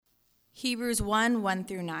Hebrews 1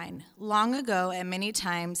 through 9. Long ago, at many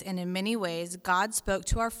times and in many ways, God spoke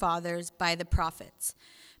to our fathers by the prophets.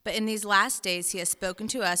 But in these last days he has spoken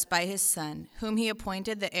to us by his Son, whom he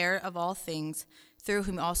appointed the heir of all things, through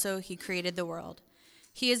whom also he created the world.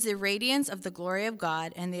 He is the radiance of the glory of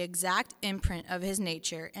God and the exact imprint of his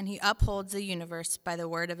nature, and he upholds the universe by the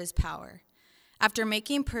word of his power. After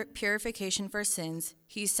making purification for sins,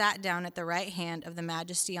 he sat down at the right hand of the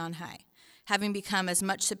Majesty on high, having become as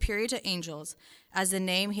much superior to angels as the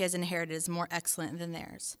name he has inherited is more excellent than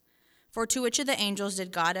theirs. For to which of the angels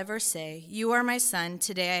did God ever say, "You are my son,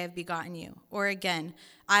 today I have begotten you"? Or again,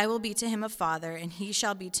 "I will be to him a father, and he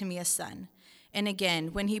shall be to me a son"? And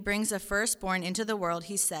again, when he brings the firstborn into the world,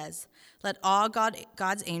 he says, "Let all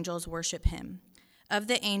God's angels worship him." Of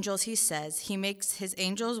the angels, he says, "He makes his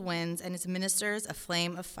angels winds and his ministers a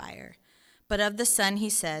flame of fire." But of the Son, he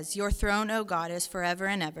says, "Your throne, O God, is forever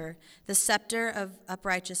and ever. The scepter of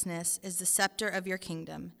uprightness is the scepter of your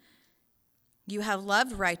kingdom. You have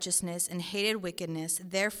loved righteousness and hated wickedness.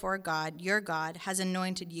 Therefore, God, your God, has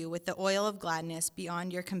anointed you with the oil of gladness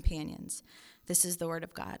beyond your companions." This is the word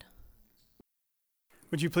of God.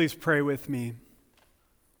 Would you please pray with me?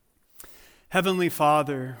 Heavenly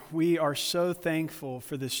Father, we are so thankful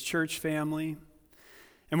for this church family,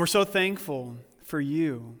 and we're so thankful for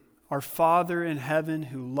you, our Father in heaven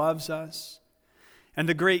who loves us, and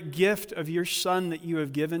the great gift of your Son that you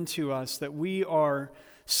have given to us that we are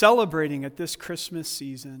celebrating at this Christmas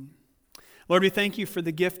season. Lord, we thank you for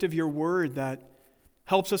the gift of your word that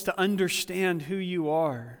helps us to understand who you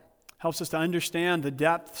are, helps us to understand the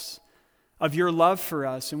depths of your love for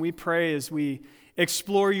us. And we pray as we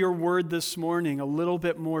explore your word this morning a little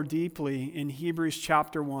bit more deeply in Hebrews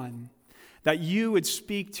chapter 1, that you would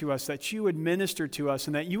speak to us, that you would minister to us,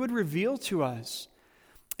 and that you would reveal to us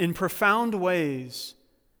in profound ways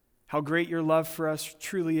how great your love for us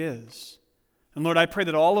truly is. And Lord, I pray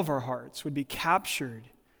that all of our hearts would be captured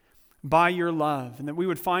by your love, and that we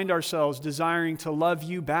would find ourselves desiring to love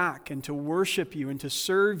you back and to worship you and to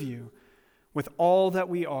serve you with all that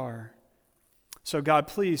we are. So God,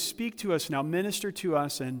 please speak to us now, minister to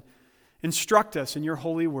us, and instruct us in your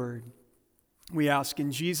holy word. We ask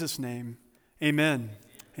in Jesus' name, amen.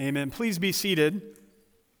 Amen. Please be seated.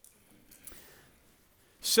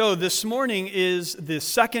 So this morning is the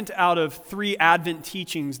second out of 3 Advent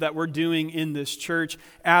teachings that we're doing in this church,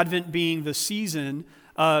 Advent being the season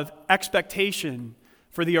of expectation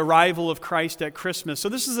for the arrival of Christ at Christmas. So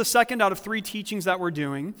this is the second out of 3 teachings that we're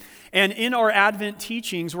doing. And in our Advent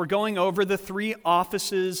teachings, we're going over the 3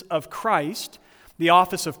 offices of Christ, the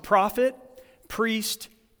office of prophet, priest,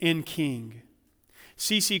 and king.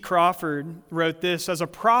 C.C. Crawford wrote this: "As a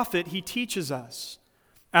prophet, he teaches us.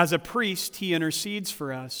 As a priest, he intercedes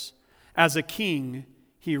for us. As a king,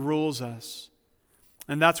 he rules us."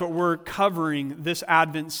 And that's what we're covering this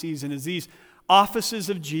Advent season, is these offices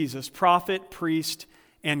of Jesus: prophet, priest,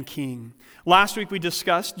 and king. Last week we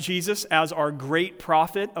discussed Jesus as our great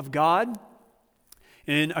prophet of God.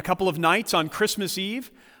 In a couple of nights on Christmas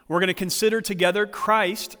Eve, we're going to consider together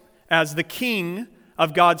Christ as the king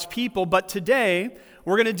of God's people. But today,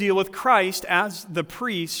 we're going to deal with Christ as the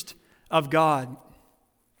priest of God.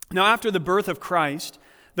 Now, after the birth of Christ,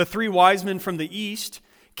 the 3 wise men from the east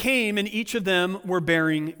came, and each of them were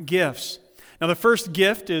bearing gifts. Now, the first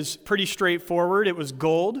gift is pretty straightforward. It was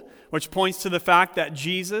gold, which points to the fact that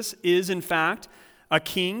Jesus is, in fact, a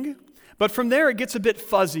king. But from there, it gets a bit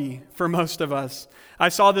fuzzy for most of us. I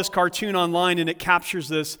saw this cartoon online, and it captures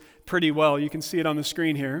this pretty well. You can see it on the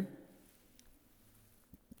screen here.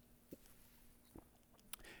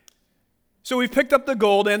 So we've picked up the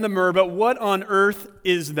gold and the myrrh, but what on earth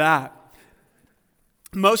is that?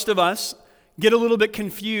 Most of us get a little bit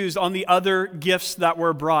confused on the other gifts that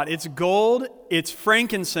were brought. It's gold, it's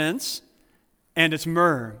frankincense, and it's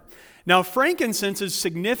myrrh. Now, frankincense is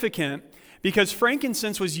significant because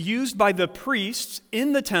frankincense was used by the priests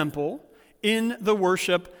in the temple in the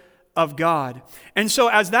worship of God. And so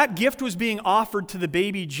as that gift was being offered to the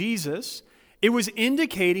baby Jesus, it was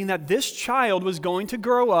indicating that this child was going to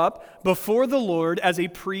grow up before the Lord as a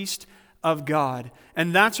priest of God.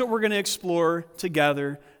 And that's what we're going to explore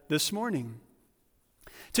together this morning.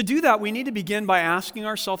 To do that, we need to begin by asking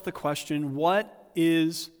ourselves the question, what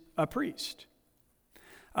is a priest?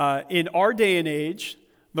 In our day and age,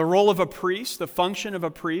 the role of a priest, the function of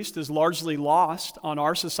a priest, is largely lost on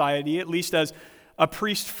our society, at least as a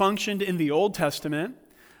priest functioned in the Old Testament.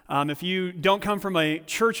 If you don't come from a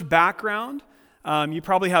church background, you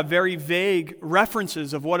probably have very vague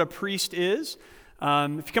references of what a priest is.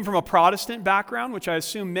 If you come from a Protestant background, which I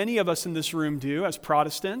assume many of us in this room do as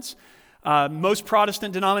Protestants, most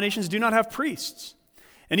Protestant denominations do not have priests.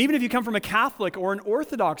 And even if you come from a Catholic or an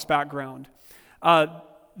Orthodox background,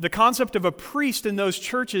 the concept of a priest in those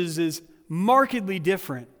churches is markedly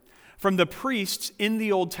different from the priests in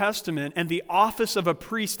the Old Testament and the office of a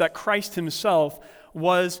priest that Christ himself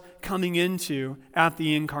was coming into at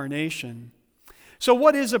the incarnation. So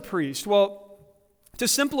what is a priest? Well, to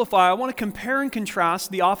simplify, I want to compare and contrast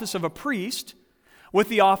the office of a priest with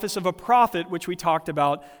the office of a prophet, which we talked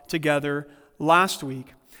about together last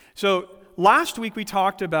week. So last week we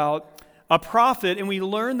talked about a prophet, and we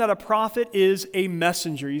learned that a prophet is a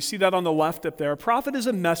messenger. You see that on the left up there. A prophet is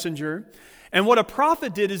a messenger, and what a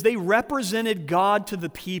prophet did is they represented God to the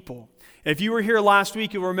people. If you were here last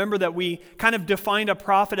week, you'll remember that we kind of defined a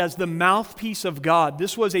prophet as the mouthpiece of God.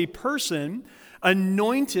 This was a person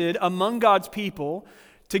anointed among God's people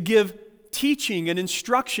to give teaching and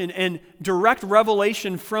instruction and direct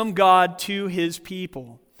revelation from God to his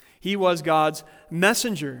people. He was God's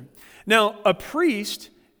messenger. Now, a priest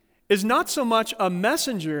is not so much a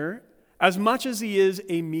messenger as much as he is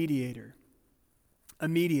a mediator. A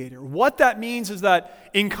mediator. What that means is that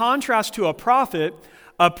in contrast to a prophet,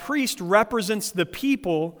 a priest represents the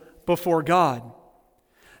people before God.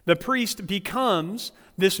 The priest becomes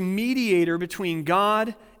this mediator between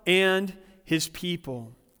God and his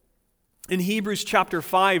people. In Hebrews chapter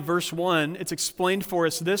 5, verse 1, it's explained for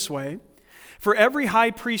us this way: "For every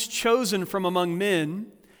high priest chosen from among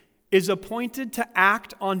men is appointed to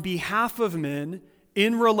act on behalf of men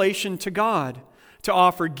in relation to God, to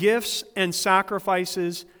offer gifts and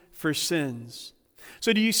sacrifices for sins."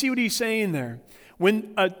 So do you see what he's saying there?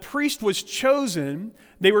 When a priest was chosen,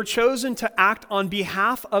 they were chosen to act on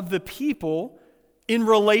behalf of the people in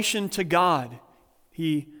relation to God.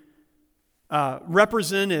 He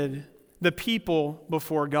represented the people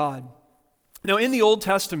before God. Now, in the Old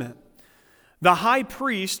Testament, the high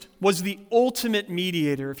priest was the ultimate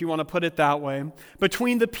mediator, if you want to put it that way,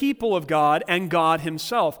 between the people of God and God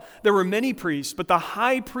himself. There were many priests, but the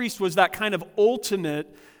high priest was that kind of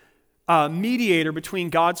ultimate mediator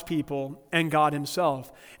between God's people and God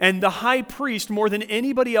himself. And the high priest, more than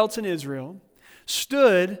anybody else in Israel,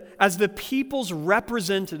 stood as the people's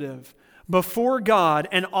representative before God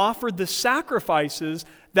and offered the sacrifices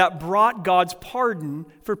that brought God's pardon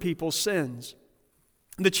for people's sins.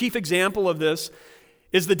 The chief example of this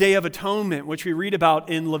is the Day of Atonement, which we read about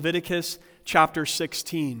in Leviticus chapter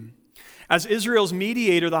 16. As Israel's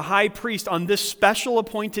mediator, the high priest on this special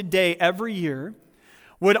appointed day every year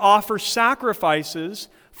would offer sacrifices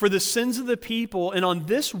for the sins of the people, and on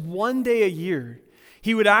this one day a year,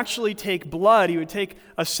 he would actually take blood, he would take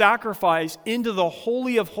a sacrifice into the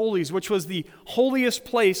Holy of Holies, which was the holiest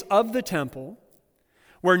place of the temple,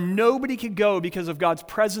 where nobody could go because of God's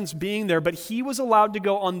presence being there, but he was allowed to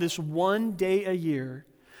go on this one day a year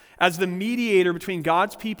as the mediator between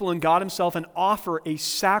God's people and God himself and offer a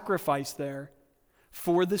sacrifice there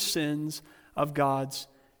for the sins of God's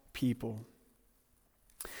people.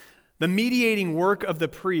 The mediating work of the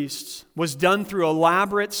priests was done through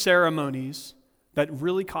elaborate ceremonies that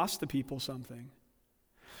really cost the people something.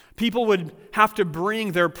 People would have to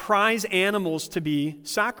bring their prize animals to be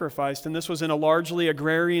sacrificed, and this was in a largely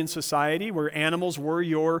agrarian society where animals were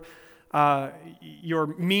your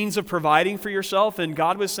means of providing for yourself, and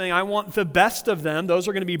God was saying, I want the best of them. Those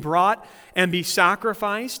are going to be brought and be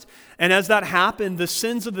sacrificed, and as that happened, the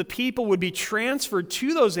sins of the people would be transferred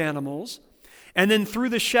to those animals, and then through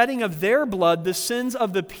the shedding of their blood, the sins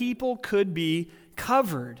of the people could be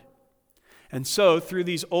covered. And so, through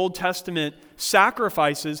these Old Testament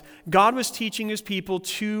sacrifices, God was teaching his people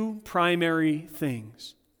two primary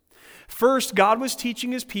things. First, God was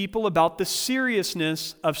teaching his people about the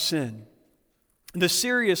seriousness of sin. The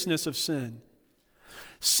seriousness of sin.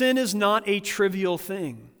 Sin is not a trivial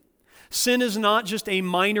thing. Sin is not just a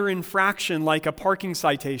minor infraction like a parking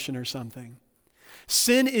citation or something.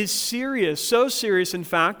 Sin is serious, so serious, in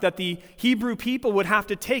fact, that the Hebrew people would have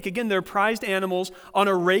to take, again, their prized animals on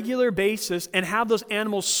a regular basis and have those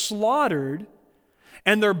animals slaughtered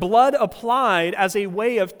and their blood applied as a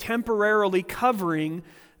way of temporarily covering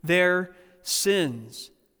their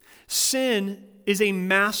sins. Sin is a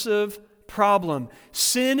massive problem.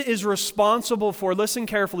 Sin is responsible for, listen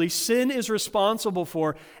carefully, sin is responsible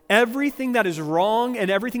for everything that is wrong and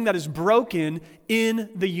everything that is broken in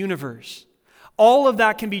the universe. All of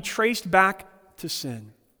that can be traced back to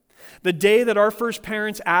sin. The day that our first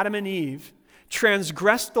parents, Adam and Eve,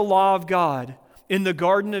 transgressed the law of God in the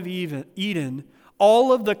Garden of Eden,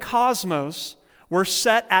 all of the cosmos were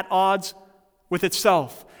set at odds with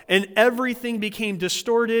itself, and everything became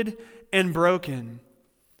distorted and broken.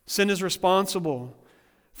 Sin is responsible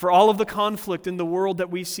for all of the conflict in the world that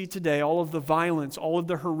we see today, all of the violence, all of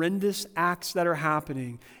the horrendous acts that are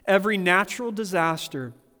happening, every natural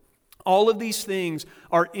disaster, all of these things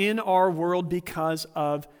are in our world because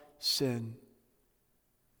of sin.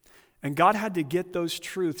 And God had to get those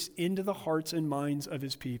truths into the hearts and minds of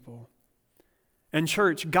his people. And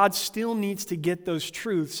church, God still needs to get those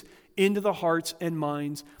truths into the hearts and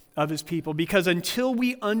minds of his people, because until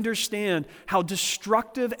we understand how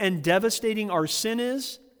destructive and devastating our sin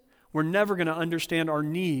is, we're never going to understand our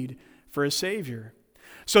need for a Savior.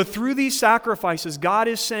 So through these sacrifices, God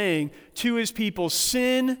is saying to his people,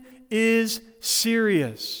 sin is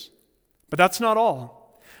serious. But that's not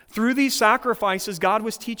all. Through these sacrifices, God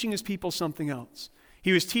was teaching his people something else.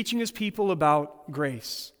 He was teaching his people about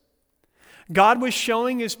grace. God was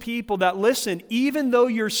showing his people that, listen, even though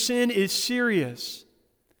your sin is serious,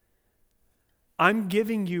 I'm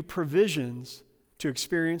giving you provisions to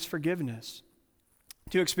experience forgiveness,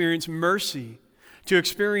 to experience mercy, to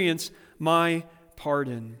experience my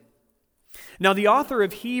pardon. Now, the author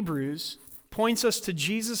of Hebrews points us to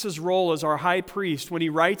Jesus' role as our high priest when he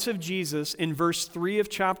writes of Jesus in verse 3 of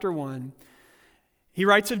chapter 1. He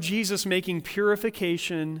writes of Jesus making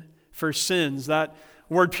purification for sins. That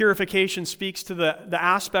word purification speaks to the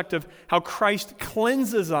aspect of how Christ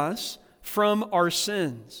cleanses us from our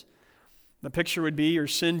sins. The picture would be your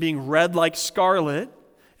sin being red like scarlet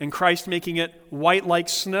and Christ making it white like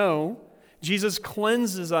snow. Jesus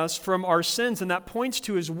cleanses us from our sins, and that points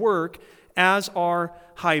to his work as our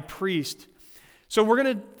high priest. So we're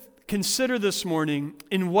going to consider this morning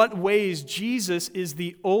in what ways Jesus is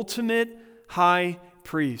the ultimate high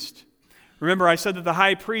priest. Remember, I said that the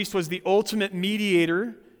high priest was the ultimate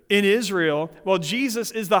mediator in Israel. Well, Jesus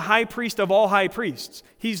is the high priest of all high priests.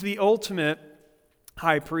 He's the ultimate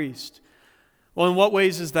high priest. Well, in what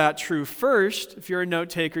ways is that true? First, if you're a note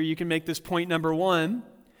taker, you can make this point number 1.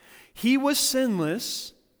 He was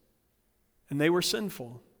sinless, and they were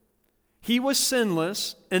sinful. He was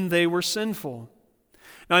sinless, and they were sinful.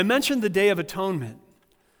 Now, I mentioned the Day of Atonement,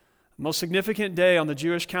 the most significant day on the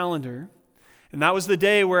Jewish calendar. And that was the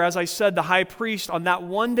day where, as I said, the high priest on that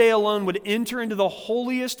one day alone would enter into the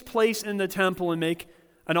holiest place in the temple and make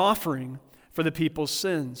an offering for the people's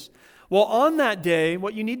sins. Well, on that day,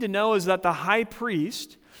 what you need to know is that the high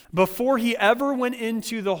priest, before he ever went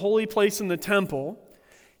into the holy place in the temple,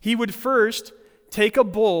 he would first take a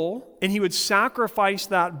bull and he would sacrifice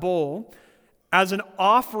that bull as an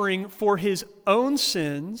offering for his own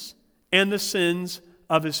sins and the sins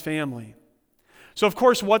of his family. So, of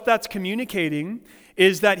course, what that's communicating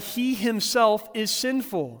is that he himself is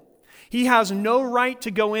sinful. He has no right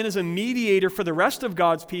to go in as a mediator for the rest of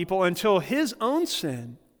God's people until his own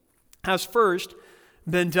sin has first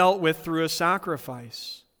been dealt with through a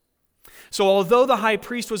sacrifice. So although the high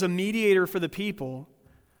priest was a mediator for the people,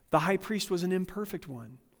 the high priest was an imperfect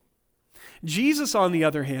one. Jesus, on the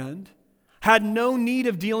other hand, had no need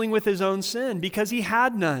of dealing with his own sin because he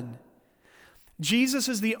had none. Jesus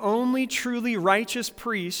is the only truly righteous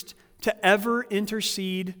priest to ever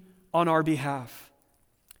intercede on our behalf.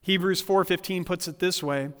 Hebrews 4:15 puts it this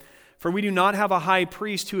way, "For we do not have a high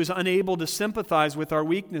priest who is unable to sympathize with our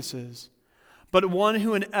weaknesses, but one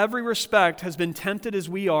who in every respect has been tempted as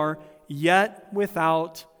we are, yet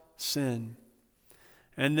without sin."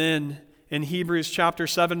 And then in Hebrews chapter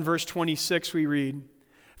 7, verse 26, we read,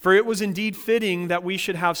 "For it was indeed fitting that we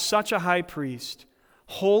should have such a high priest,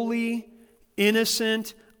 holy,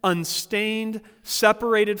 innocent, unstained,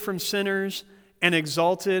 separated from sinners, and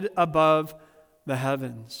exalted above the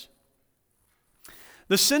heavens."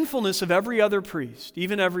 The sinfulness of every other priest,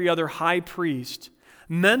 even every other high priest,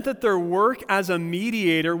 meant that their work as a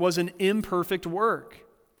mediator was an imperfect work.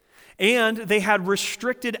 And they had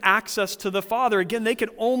restricted access to the Father. Again, they could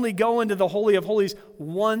only go into the Holy of Holies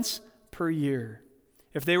once per year.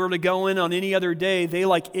 If they were to go in on any other day, they,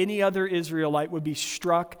 like any other Israelite, would be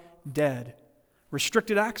struck dead.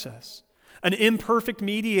 Restricted access. An imperfect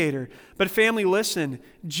mediator. But family, listen,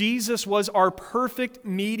 Jesus was our perfect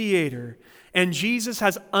mediator. And Jesus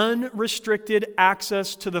has unrestricted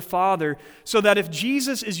access to the Father, so that if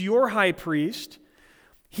Jesus is your high priest,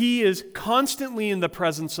 he is constantly in the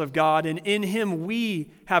presence of God, and in him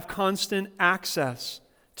we have constant access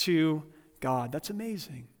to God. That's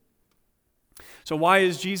amazing. So why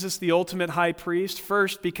is Jesus the ultimate high priest?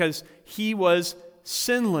 First, because he was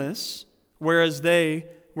sinless, whereas they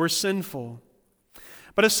were sinful.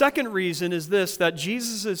 But a second reason is this, that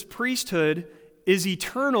Jesus' priesthood is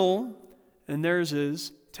eternal and theirs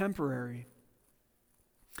is temporary.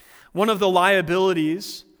 One of the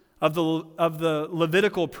liabilities of the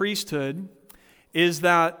Levitical priesthood is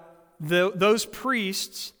that those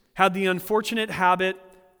priests had the unfortunate habit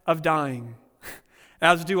of dying,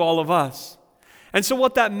 as do all of us. And so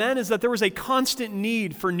what that meant is that there was a constant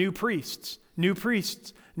need for new priests.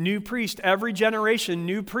 Every generation,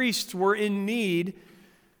 new priests were in need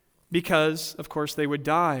because, of course, they would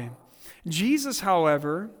die. Jesus,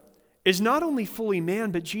 however, is not only fully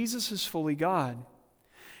man, but Jesus is fully God.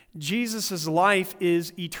 Jesus' life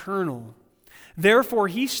is eternal. Therefore,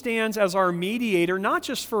 he stands as our mediator, not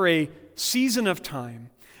just for a season of time,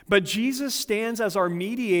 but Jesus stands as our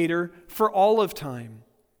mediator for all of time.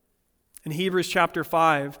 In Hebrews chapter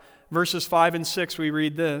 5, verses 5 and 6, we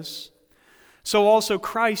read this: "So also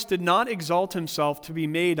Christ did not exalt himself to be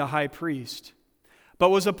made a high priest, but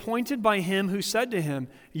was appointed by him who said to him,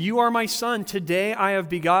 'You are my son, today I have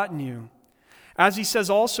begotten you.' As he says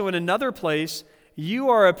also in another place, 'You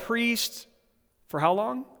are a priest,' for how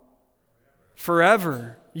long?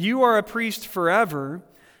 Forever. You are a priest forever,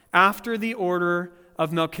 after the order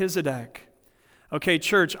of Melchizedek." Okay,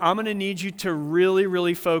 church, I'm going to need you to really,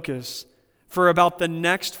 really focus for about the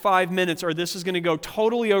next 5 minutes, or this is going to go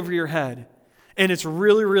totally over your head. And it's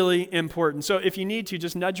really, really important. So if you need to,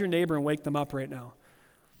 just nudge your neighbor and wake them up right now.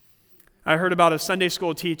 I heard about a Sunday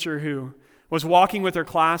school teacher who was walking with her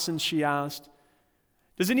class, and she asked,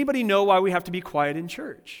 "Does anybody know why we have to be quiet in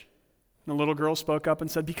church?" And the little girl spoke up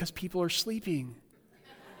and said, "Because people are sleeping."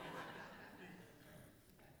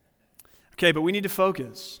 Okay, but we need to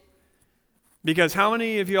focus. Because how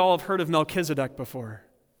many of you all have heard of Melchizedek before?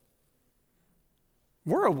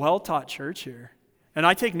 We're a well-taught church here. And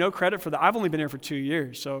I take no credit for that. I've only been here for 2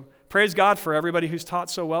 years, so praise God for everybody who's taught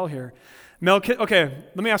so well here. Okay,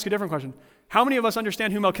 let me ask you a different question. How many of us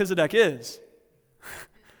understand who Melchizedek is?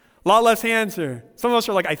 A lot less hands here. Some of us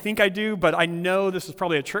are like, I think I do, but I know this is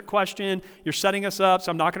probably a trick question. You're setting us up, so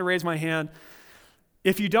I'm not going to raise my hand.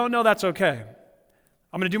 If you don't know, that's okay.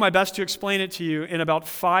 I'm going to do my best to explain it to you in about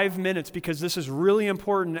 5 minutes, because this is really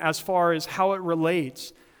important as far as how it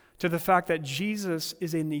relates to the fact that Jesus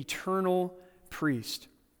is an eternal priest.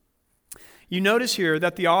 You notice here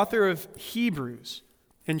that the author of Hebrews,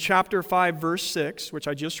 in chapter 5, verse 6, which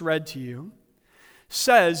I just read to you,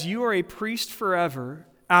 says, "You are a priest forever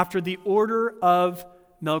after the order of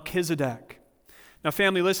Melchizedek." Now,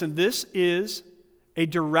 family, listen, this is a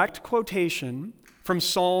direct quotation from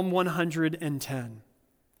Psalm 110.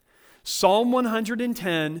 Psalm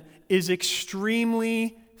 110 is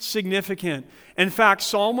extremely significant. In fact,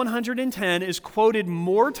 Psalm 110 is quoted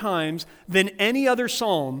more times than any other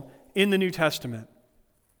psalm in the New Testament.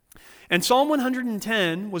 And Psalm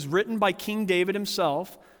 110 was written by King David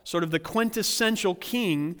himself, sort of the quintessential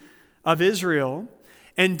king of Israel.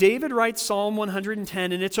 And David writes Psalm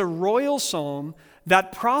 110, and it's a royal psalm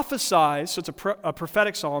that prophesies, so it's a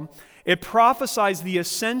prophetic psalm, it prophesies the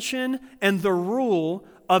ascension and the rule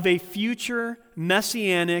of a future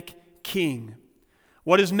messianic king.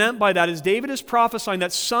 What is meant by that is David is prophesying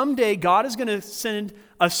that someday God is going to send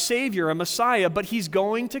a Savior, a Messiah, but he's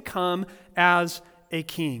going to come as a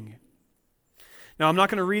king. Now, I'm not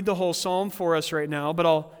going to read the whole psalm for us right now, but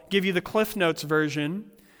I'll give you the Cliff Notes version.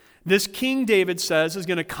 This King, David says, is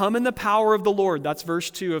going to come in the power of the Lord. That's verse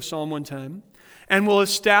 2 of Psalm 110. And will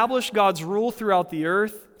establish God's rule throughout the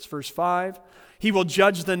earth. That's verse 5. He will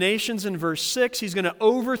judge the nations in verse 6. He's going to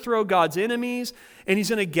overthrow God's enemies, and he's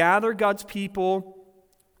going to gather God's people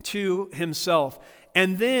to himself.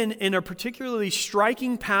 And then in a particularly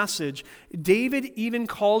striking passage, David even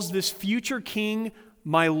calls this future king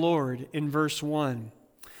my Lord in verse 1.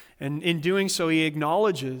 And in doing so, he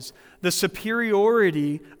acknowledges the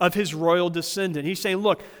superiority of his royal descendant. He's saying,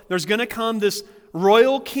 look, there's going to come this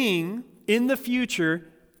royal king in the future,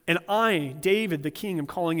 and I, David, the king, am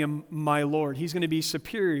calling him my Lord. He's going to be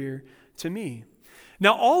superior to me.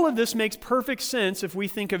 Now, all of this makes perfect sense if we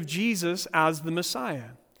think of Jesus as the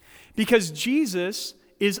Messiah, because Jesus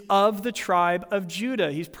is of the tribe of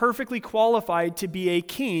Judah. He's perfectly qualified to be a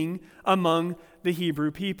king among the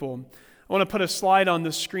Hebrew people. I want to put a slide on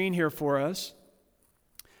the screen here for us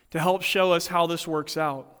to help show us how this works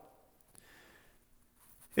out.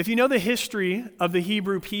 If you know the history of the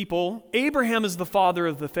Hebrew people, Abraham is the father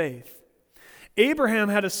of the faith. Abraham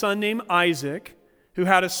had a son named Isaac, who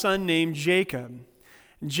had a son named Jacob.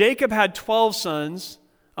 Jacob had 12 sons.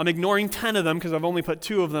 I'm ignoring 10 of them because I've only put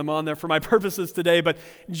 2 of them on there for my purposes today. But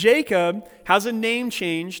Jacob has a name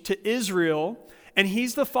change to Israel, and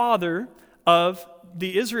he's the father of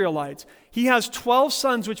the Israelites. He has 12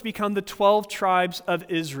 sons, which become the 12 tribes of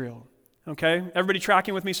Israel. Okay? Everybody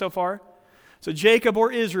tracking with me so far? So Jacob,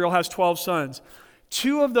 or Israel, has 12 sons.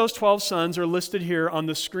 2 of those 12 sons are listed here on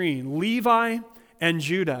the screen, Levi and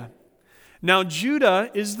Judah. Now, Judah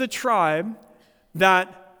is the tribe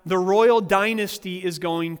that the royal dynasty is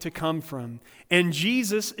going to come from. And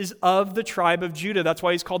Jesus is of the tribe of Judah. That's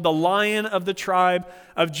why he's called the Lion of the tribe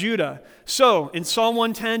of Judah. So in Psalm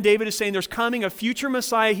 110, David is saying there's coming a future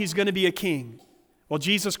Messiah. He's going to be a king. Well,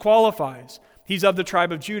 Jesus qualifies. He's of the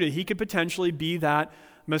tribe of Judah. He could potentially be that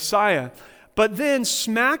Messiah. But then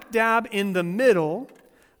smack dab in the middle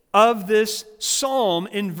of this psalm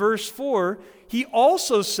in verse 4, he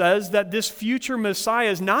also says that this future Messiah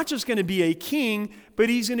is not just going to be a king, but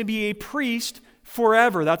he's going to be a priest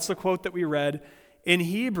forever. That's the quote that we read in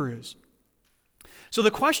Hebrews. So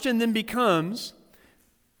the question then becomes,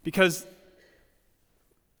 because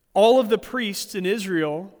all of the priests in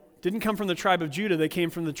Israel didn't come from the tribe of Judah, they came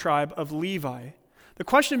from the tribe of Levi. The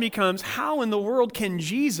question becomes, how in the world can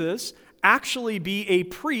Jesus actually be a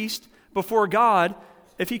priest before God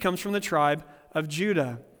if he comes from the tribe of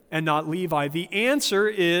Judah and not Levi? The answer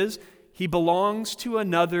is he belongs to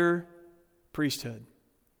another priesthood.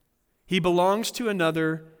 He belongs to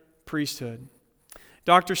another priesthood.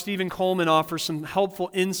 Dr. Stephen Coleman offers some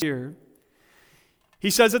helpful insight here. He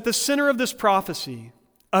says, at the center of this prophecy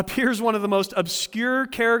appears one of the most obscure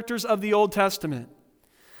characters of the Old Testament.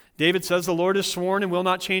 David says, the Lord has sworn and will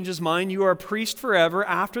not change his mind. You are a priest forever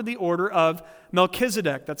after the order of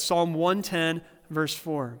Melchizedek. That's Psalm 110, verse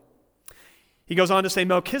 4. He goes on to say,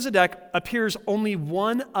 Melchizedek appears only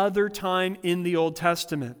one other time in the Old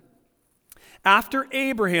Testament. After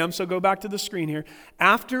Abraham, so go back to the screen here,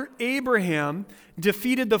 after Abraham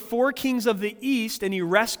defeated the 4 kings of the east and he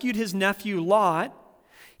rescued his nephew Lot,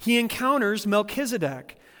 he encounters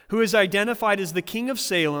Melchizedek, who is identified as the king of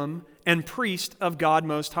Salem and priest of God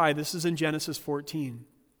Most High. This is in Genesis 14.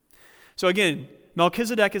 So again,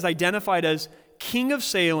 Melchizedek is identified as king of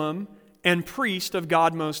Salem and priest of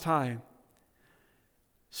God Most High.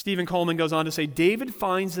 Stephen Coleman goes on to say, David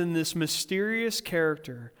finds in this mysterious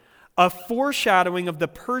character a foreshadowing of the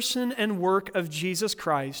person and work of Jesus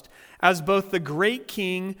Christ as both the great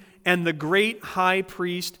king and the great high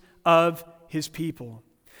priest of his people.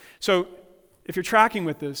 So, if you're tracking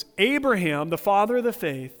with this, Abraham, the father of the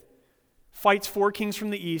faith, fights 4 kings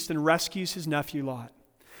from the east and rescues his nephew Lot.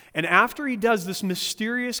 And after he does, this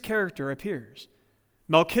mysterious character appears.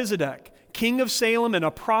 Melchizedek, king of Salem and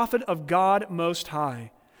a prophet of God Most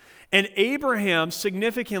High. And Abraham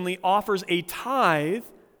significantly offers a tithe,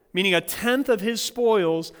 meaning 1/10 of his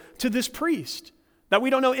spoils, to this priest that we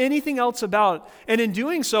don't know anything else about. And in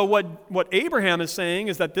doing so, what Abraham is saying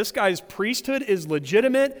is that this guy's priesthood is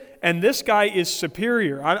legitimate and this guy is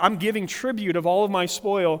superior. I'm giving tribute of all of my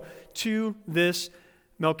spoil to this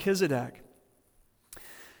Melchizedek.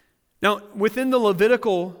 Now, within the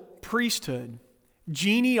Levitical priesthood,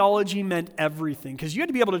 genealogy meant everything, because you had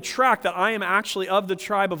to be able to track that I am actually of the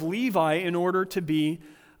tribe of Levi in order to be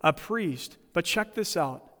a priest. But check this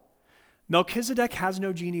out. Melchizedek has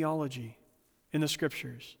no genealogy in the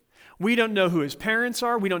scriptures. We don't know who his parents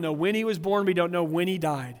are. We don't know when he was born. We don't know when he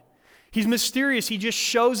died. He's mysterious. He just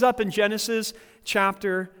shows up in Genesis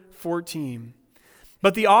chapter 14.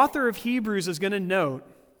 But the author of Hebrews is going to note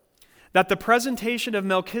that the presentation of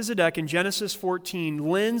Melchizedek in Genesis 14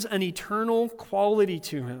 lends an eternal quality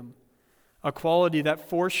to him, a quality that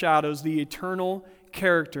foreshadows the eternal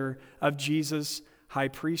character of Jesus' high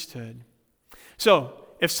priesthood. So,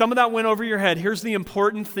 if some of that went over your head, here's the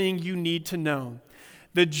important thing you need to know.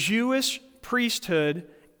 The Jewish priesthood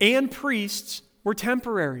and priests were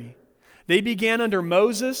temporary. They began under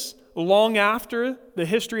Moses long after the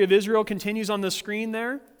history of Israel continues on the screen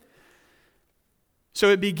there. So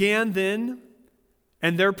it began then,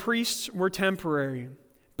 and their priests were temporary.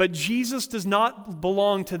 But Jesus does not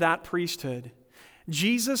belong to that priesthood.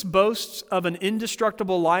 Jesus boasts of an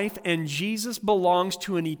indestructible life, and Jesus belongs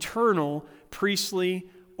to an eternal priestly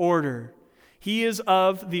order. He is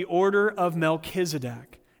of the order of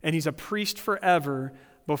Melchizedek, and he's a priest forever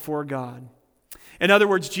before God. In other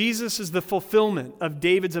words, Jesus is the fulfillment of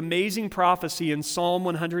David's amazing prophecy in Psalm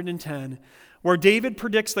 110, where David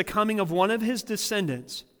predicts the coming of one of his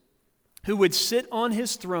descendants who would sit on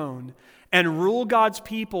his throne and rule God's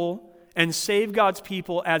people and save God's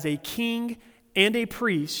people as a king and a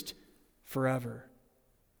priest forever.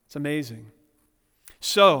 It's amazing.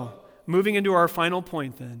 So, moving into our final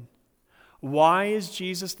point then, why is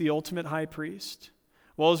Jesus the ultimate high priest?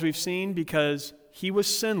 Well, as we've seen, because he was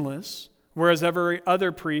sinless, whereas every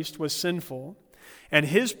other priest was sinful, and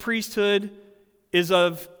his priesthood is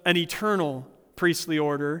of an eternal priestly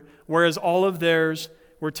order, whereas all of theirs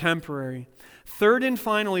were temporary. Third and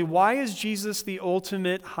finally, why is Jesus the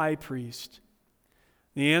ultimate high priest?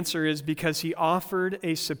 The answer is because he offered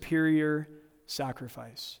a superior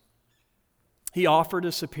sacrifice. He offered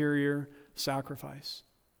a superior sacrifice.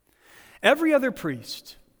 Every other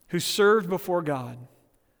priest who served before God.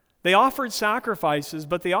 They offered sacrifices,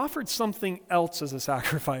 but they offered something else as a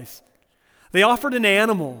sacrifice. They offered an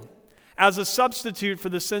animal as a substitute for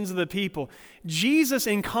the sins of the people. Jesus,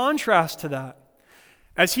 in contrast to that,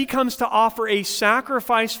 as he comes to offer a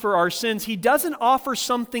sacrifice for our sins, he doesn't offer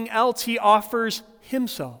something else, he offers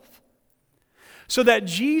himself. So that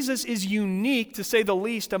Jesus is unique, to say the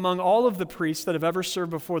least, among all of the priests that have ever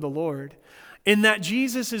served before the Lord, in that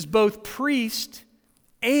Jesus is both priest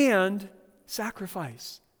and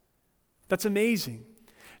sacrifice. That's amazing.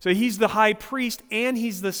 So he's the high priest and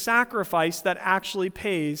he's the sacrifice that actually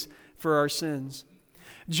pays for our sins.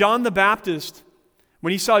 John the Baptist,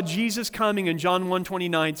 when he saw Jesus coming in John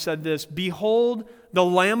 1:29, said this, "Behold the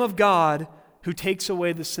Lamb of God who takes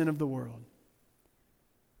away the sin of the world."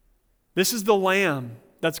 This is the Lamb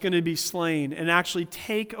that's going to be slain and actually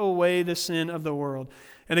take away the sin of the world.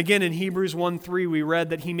 And again, in Hebrews 1:3, we read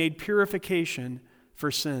that he made purification for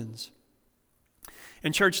sins.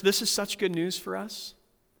 And church, this is such good news for us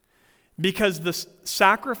because the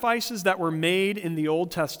sacrifices that were made in the Old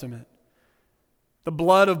Testament, the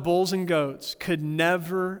blood of bulls and goats, could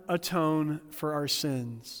never atone for our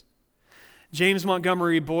sins. James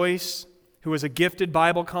Montgomery Boyce, who was a gifted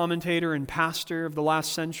Bible commentator and pastor of the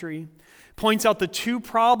last century, points out the two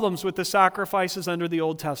problems with the sacrifices under the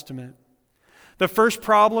Old Testament. The first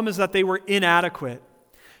problem is that they were inadequate.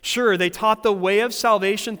 Sure, they taught the way of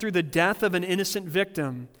salvation through the death of an innocent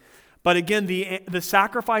victim. But again, the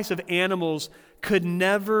sacrifice of animals could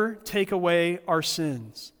never take away our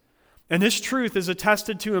sins. And this truth is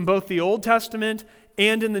attested to in both the Old Testament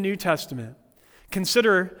and in the New Testament.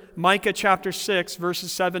 Consider Micah chapter 6,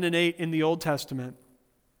 verses 7 and 8 in the Old Testament.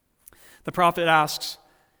 The prophet asks,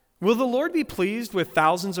 "Will the Lord be pleased with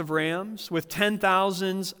thousands of rams, with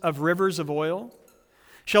 10,000s of rivers of oil?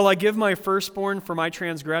 Shall I give my firstborn for my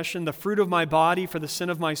transgression, the fruit of my body for the sin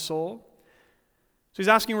of my soul?" So he's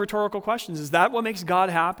asking rhetorical questions. Is that what makes God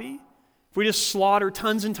happy? If we just slaughter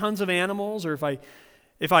tons and tons of animals, or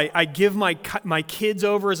if I give my kids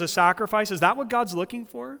over as a sacrifice, is that what God's looking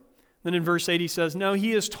for? Then in verse 8 he says, "No,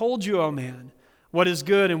 he has told you, O man, what is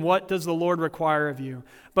good and what does the Lord require of you,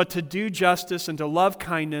 but to do justice and to love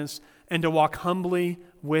kindness and to walk humbly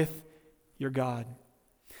with your God."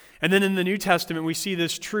 And then in the New Testament, we see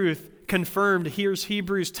this truth confirmed. Here's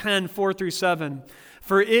Hebrews 10, 4 through 7.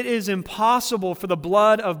 "For it is impossible for the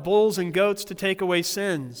blood of bulls and goats to take away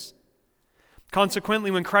sins.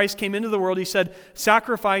 Consequently, when Christ came into the world, he said,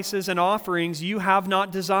 'Sacrifices and offerings you have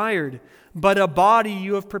not desired, but a body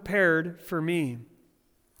you have prepared for me.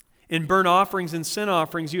 In burnt offerings and sin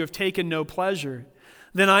offerings you have taken no pleasure.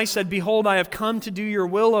 Then I said, Behold, I have come to do your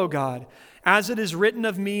will, O God, as it is written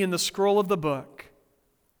of me in the scroll of the book.'"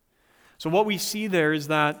 So what we see there is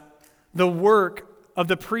that the work of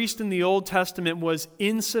the priest in the Old Testament was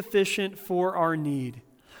insufficient for our need.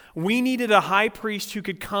 We needed a high priest who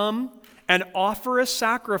could come and offer a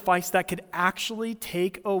sacrifice that could actually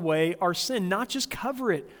take away our sin, not just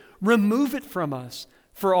cover it, remove it from us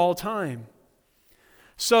for all time.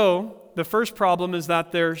 So, the first problem is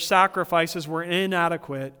that their sacrifices were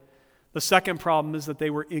inadequate. The second problem is that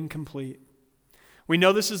they were incomplete. We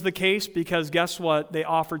know this is the case because guess what? They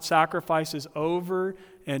offered sacrifices over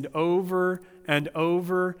and over and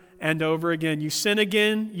over and over again. You sin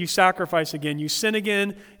again, you sacrifice again. You sin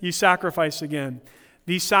again, you sacrifice again.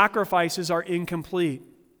 These sacrifices are incomplete.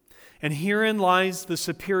 And herein lies the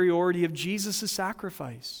superiority of Jesus'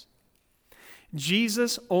 sacrifice.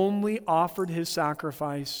 Jesus only offered his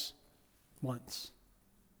sacrifice once.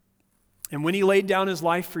 And when he laid down his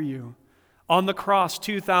life for you on the cross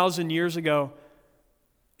 2,000 years ago,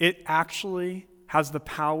 it actually has the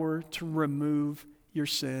power to remove your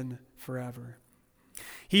sin forever.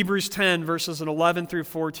 Hebrews 10, verses 11 through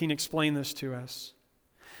 14 explain this to us.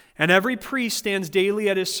 "And every priest stands daily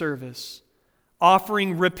at his service,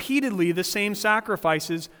 offering repeatedly the same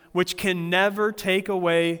sacrifices which can never take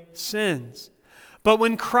away sins. But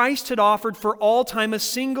when Christ had offered for all time a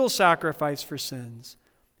single sacrifice for sins,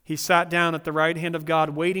 he sat down at the right hand of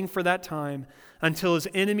God, waiting for that time until his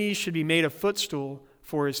enemies should be made a footstool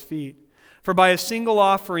for his feet. For by a single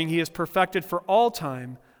offering he has perfected for all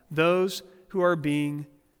time those who are being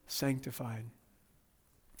sanctified."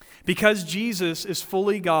 Because Jesus is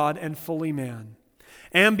fully God and fully man,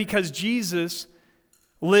 and because Jesus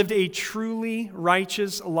lived a truly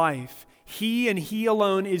righteous life, he and he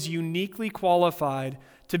alone is uniquely qualified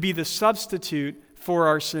to be the substitute for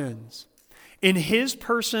our sins. In his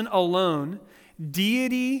person alone,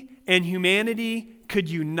 deity and humanity could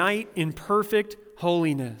unite in perfect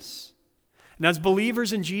holiness. And as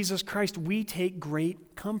believers in Jesus Christ, we take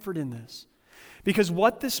great comfort in this. Because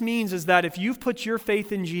what this means is that if you've put your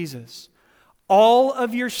faith in Jesus, all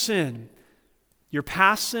of your sin, your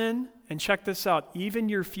past sin, and check this out, even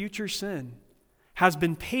your future sin, has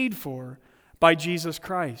been paid for by Jesus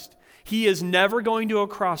Christ. He is never going to a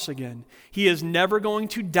cross again. He is never going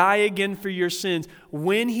to die again for your sins.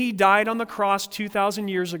 When he died on the cross 2,000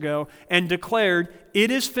 years ago and declared, "It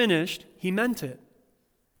is finished," he meant it.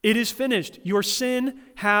 It is finished. Your sin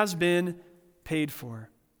has been paid for.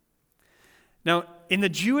 Now, in the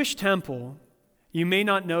Jewish temple, you may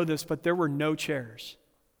not know this, but there were no chairs.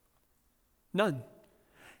 None.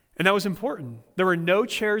 And that was important. There were no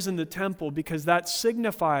chairs in the temple because that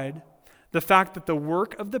signified the fact that the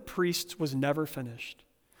work of the priests was never finished.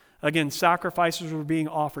 Again, sacrifices were being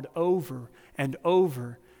offered over and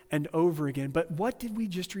over and over again. But what did we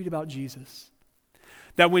just read about Jesus?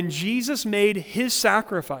 That when Jesus made his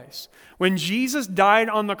sacrifice, when Jesus died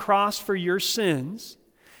on the cross for your sins,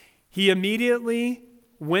 he immediately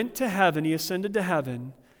went to heaven, he ascended to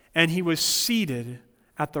heaven, and he was seated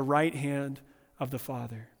at the right hand of the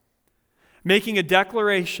Father, making a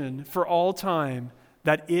declaration for all time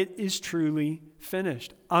that it is truly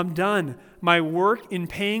finished. I'm done. My work in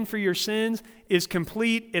paying for your sins is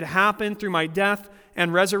complete. It happened through my death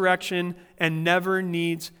and resurrection and never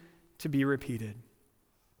needs to be repeated.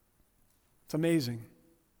 It's amazing.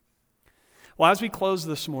 Well, as we close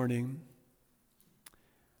this morning,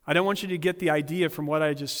 I don't want you to get the idea from what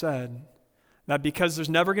I just said that because there's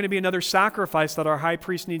never going to be another sacrifice that our high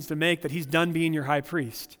priest needs to make, that he's done being your high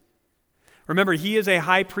priest. Remember, he is a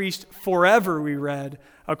high priest forever, we read,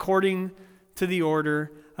 according to the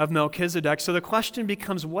order of Melchizedek. So the question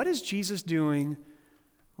becomes, what is Jesus doing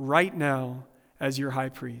right now as your high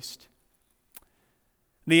priest?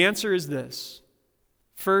 The answer is this.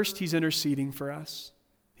 First, he's interceding for us.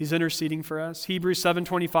 He's interceding for us. Hebrews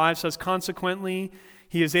 7:25 says, consequently,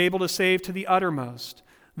 he is able to save to the uttermost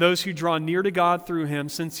those who draw near to God through him,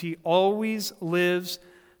 since he always lives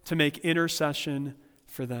to make intercession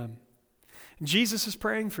for them. Jesus is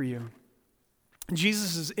praying for you.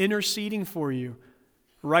 Jesus is interceding for you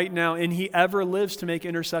right now, and he ever lives to make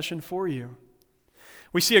intercession for you.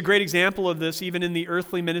 We see a great example of this even in the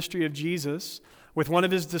earthly ministry of Jesus with one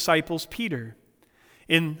of his disciples, Peter.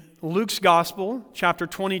 In Luke's Gospel, chapter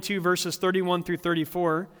 22, verses 31 through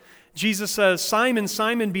 34, Jesus says, Simon,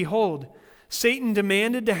 Simon, behold, Satan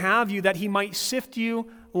demanded to have you that he might sift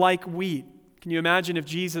you like wheat. Can you imagine if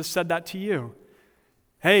Jesus said that to you?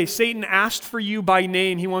 Hey, Satan asked for you by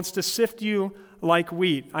name. He wants to sift you like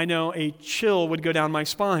wheat. I know a chill would go down my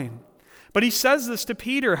spine. But he says this to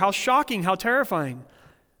Peter. How shocking, how terrifying.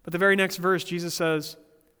 But the very next verse, Jesus says,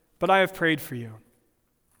 but I have prayed for you,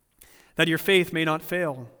 that your faith may not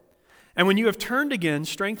fail. And when you have turned again,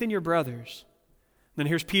 strengthen your brothers. Then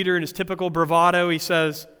here's Peter in his typical bravado. He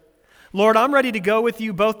says, Lord, I'm ready to go with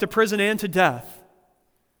you both to prison and to death.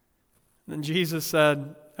 And then Jesus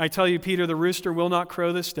said, I tell you, Peter, the rooster will not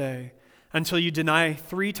crow this day until you deny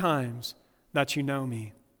 3 times that you know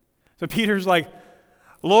me. So Peter's like,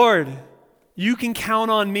 Lord, you can count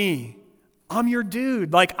on me. I'm your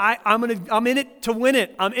dude. Like I'm in it to win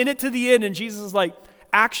it. I'm in it to the end. And Jesus is like,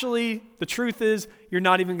 actually, the truth is, you're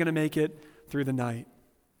not even going to make it through the night.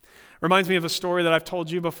 Reminds me of a story that I've told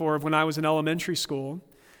you before of when I was in elementary school.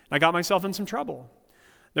 I got myself in some trouble.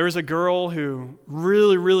 There was a girl who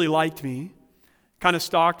really, really liked me, kind of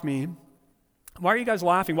stalked me. Why are you guys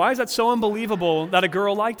laughing? Why is that so unbelievable that a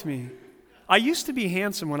girl liked me? I used to be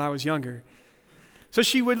handsome when I was younger. So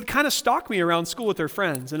she would kind of stalk me around school with her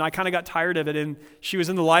friends, and I kind of got tired of it. And she was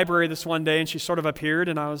in the library this one day, and she sort of appeared,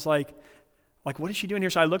 and I was like, what is she doing here?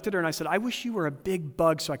 So I looked at her, and I said, I wish you were a big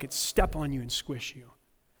bug so I could step on you and squish you.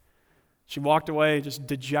 She walked away just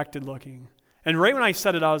dejected looking. And right when I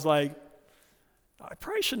said it, I was like, I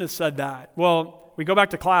probably shouldn't have said that. Well, we go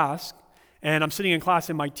back to class, and I'm sitting in class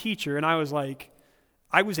and my teacher, and I was like,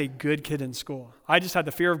 I was a good kid in school. I just had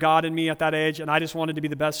the fear of God in me at that age, and I just wanted to be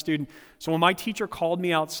the best student. So when my teacher called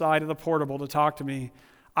me outside of the portable to talk to me,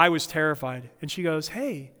 I was terrified. And she goes,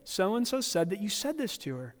 hey, so-and-so said that you said this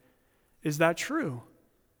to her. Is that true?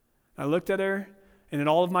 I looked at her, and in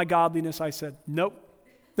all of my godliness, I said, nope.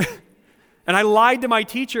 And I lied to my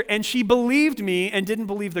teacher, and she believed me and didn't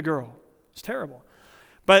believe the girl. It's terrible.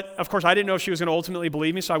 But, of course, I didn't know if she was going to ultimately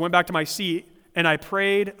believe me, so I went back to my seat, and I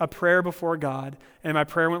prayed a prayer before God, and my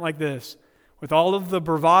prayer went like this. With all of the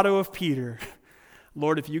bravado of Peter,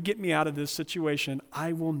 Lord, if you get me out of this situation,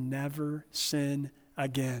 I will never sin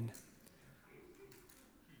again.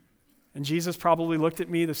 And Jesus probably looked at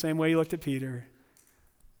me the same way he looked at Peter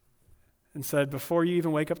and said, before you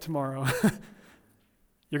even wake up tomorrow,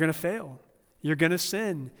 you're going to fail. You're going to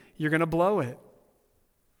sin. You're going to blow it.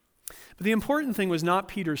 But the important thing was not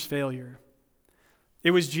Peter's failure.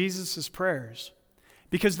 It was Jesus' prayers.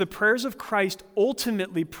 Because the prayers of Christ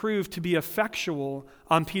ultimately proved to be effectual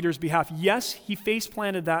on Peter's behalf. Yes, he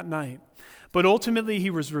face-planted that night, but ultimately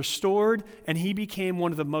he was restored and he became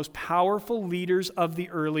one of the most powerful leaders of the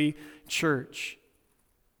early church.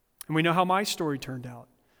 And we know how my story turned out.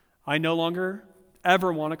 I no longer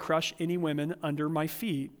ever want to crush any women under my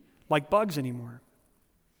feet like bugs anymore.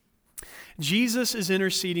 Jesus is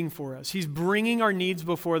interceding for us. He's bringing our needs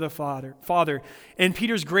before the Father. In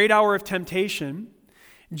Peter's great hour of temptation,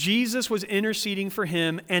 Jesus was interceding for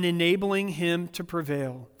him and enabling him to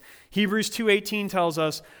prevail. Hebrews 2:18 tells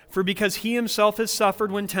us, "For because he himself has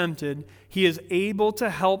suffered when tempted, he is able to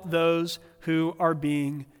help those who are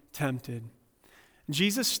being tempted."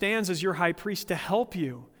 Jesus stands as your high priest to help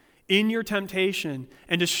you in your temptation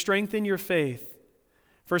and to strengthen your faith.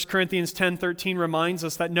 1 Corinthians 10:13 reminds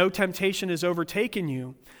us that no temptation has overtaken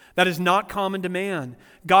you that is not common to man.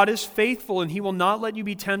 God is faithful, and he will not let you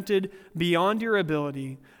be tempted beyond your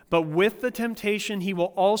ability, but with the temptation he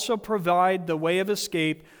will also provide the way of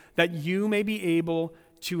escape that you may be able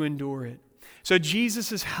to endure it. So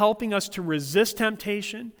Jesus is helping us to resist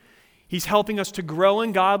temptation. He's helping us to grow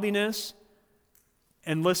in godliness.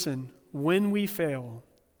 And listen, when we fail,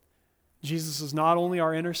 Jesus is not only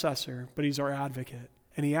our intercessor, but he's our advocate,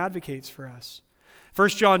 and he advocates for us.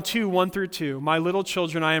 1 John 2:1-2, "My little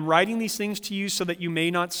children, I am writing these things to you so that you may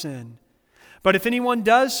not sin. But if anyone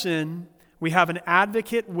does sin, we have an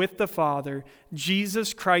advocate with the Father,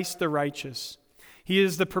 Jesus Christ the righteous. He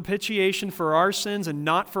is the propitiation for our sins, and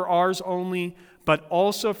not for ours only, but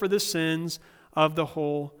also for the sins of the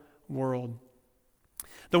whole world."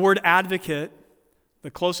 The word advocate,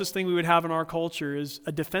 the closest thing we would have in our culture, is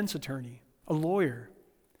a defense attorney, a lawyer.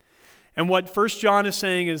 And what 1 John is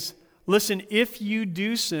saying is, listen, if you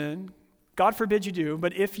do sin, God forbid you do,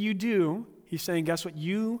 but if you do, he's saying, guess what?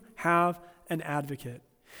 You have an advocate.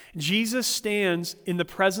 Jesus stands in the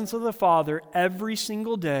presence of the Father every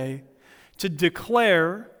single day to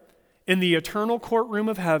declare in the eternal courtroom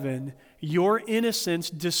of heaven your innocence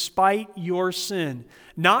despite your sin.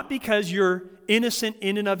 Not because you're innocent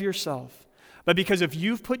in and of yourself, but because if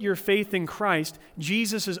you've put your faith in Christ,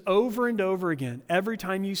 Jesus is over and over again, every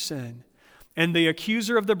time you sin. And the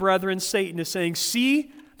accuser of the brethren, Satan, is saying,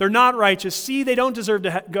 see, they're not righteous. See, they don't deserve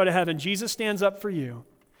to go to heaven. Jesus stands up for you.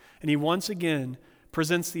 And he once again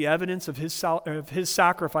presents the evidence of his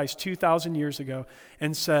sacrifice 2,000 years ago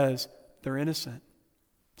and says, they're innocent.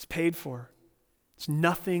 It's paid for. There's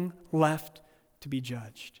nothing left to be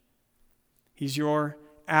judged. He's your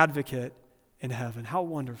advocate in heaven. How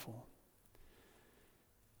wonderful.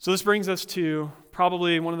 So this brings us to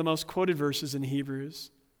probably one of the most quoted verses in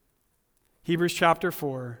Hebrews. Hebrews chapter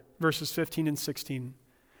 4, verses 15 and 16.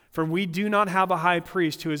 "For we do not have a high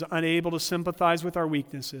priest who is unable to sympathize with our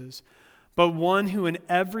weaknesses, but one who in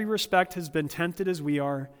every respect has been tempted as we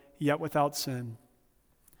are, yet without sin.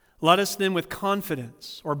 Let us then with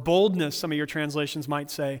confidence," or boldness, some of your translations might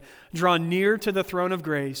say, "draw near to the throne of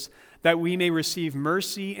grace, that we may receive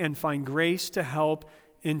mercy and find grace to help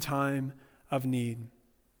in time of need."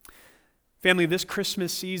 Family, this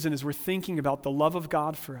Christmas season, as we're thinking about the love of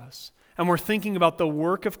God for us, and we're thinking about the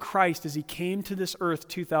work of Christ as he came to this earth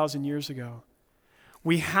 2,000 years ago,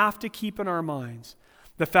 we have to keep in our minds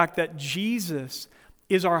the fact that Jesus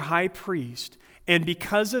is our high priest, and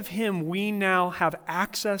because of him, we now have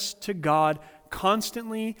access to God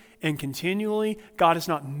constantly and continually. God is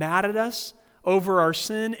not mad at us over our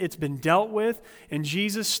sin. It's been dealt with, and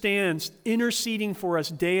Jesus stands interceding for us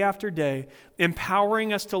day after day,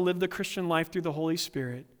 empowering us to live the Christian life through the Holy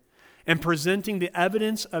Spirit, and presenting the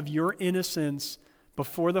evidence of your innocence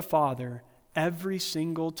before the Father every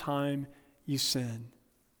single time you sin.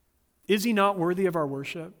 Is he not worthy of our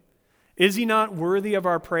worship? Is he not worthy of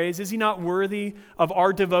our praise? Is he not worthy of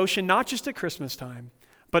our devotion, not just at Christmas time,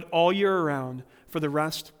 but all year around for the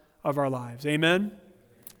rest of our lives? Amen?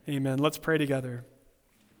 Amen. Let's pray together.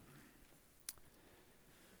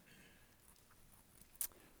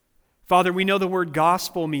 Father, we know the word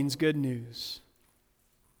gospel means good news.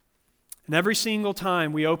 And every single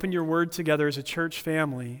time we open your word together as a church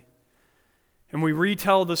family, and we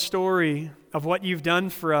retell the story of what you've done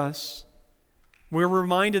for us, we're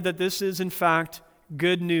reminded that this is, in fact,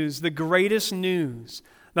 good news, the greatest news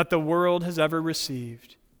that the world has ever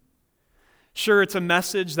received. Sure, it's a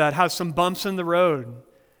message that has some bumps in the road.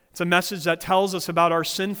 It's a message that tells us about our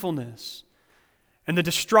sinfulness and the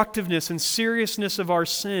destructiveness and seriousness of our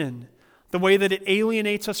sin, the way that it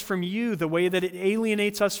alienates us from you, the way that it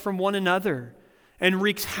alienates us from one another, and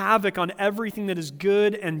wreaks havoc on everything that is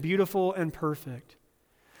good and beautiful and perfect.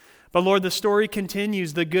 But Lord, the story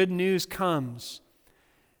continues. The good news comes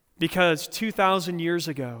because 2,000 years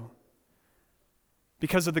ago,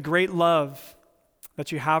 because of the great love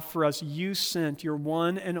that you have for us, you sent your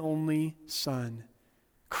one and only Son,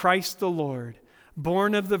 Christ the Lord,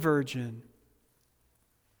 born of the Virgin,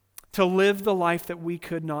 to live the life that we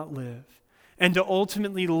could not live, and to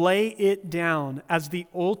ultimately lay it down as the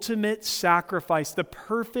ultimate sacrifice, the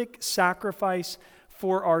perfect sacrifice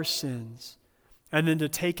for our sins, and then to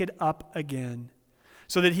take it up again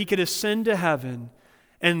so that he could ascend to heaven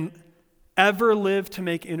and ever live to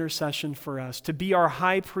make intercession for us, to be our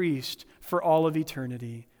high priest for all of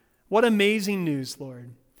eternity. What amazing news,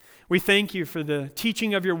 Lord. We thank you for the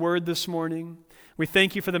teaching of your word this morning. We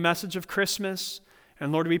thank you for the message of Christmas.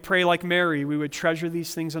 And Lord, we pray like Mary, we would treasure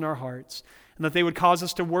these things in our hearts, and that they would cause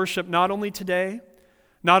us to worship not only today,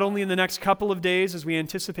 not only in the next couple of days as we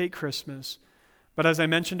anticipate Christmas, but as I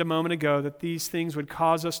mentioned a moment ago, that these things would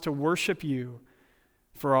cause us to worship you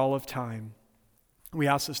for all of time. We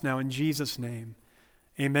ask this now in Jesus' name.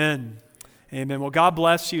 Amen. Amen. Well, God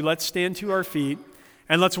bless you. Let's stand to our feet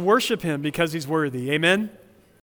and let's worship him because he's worthy. Amen.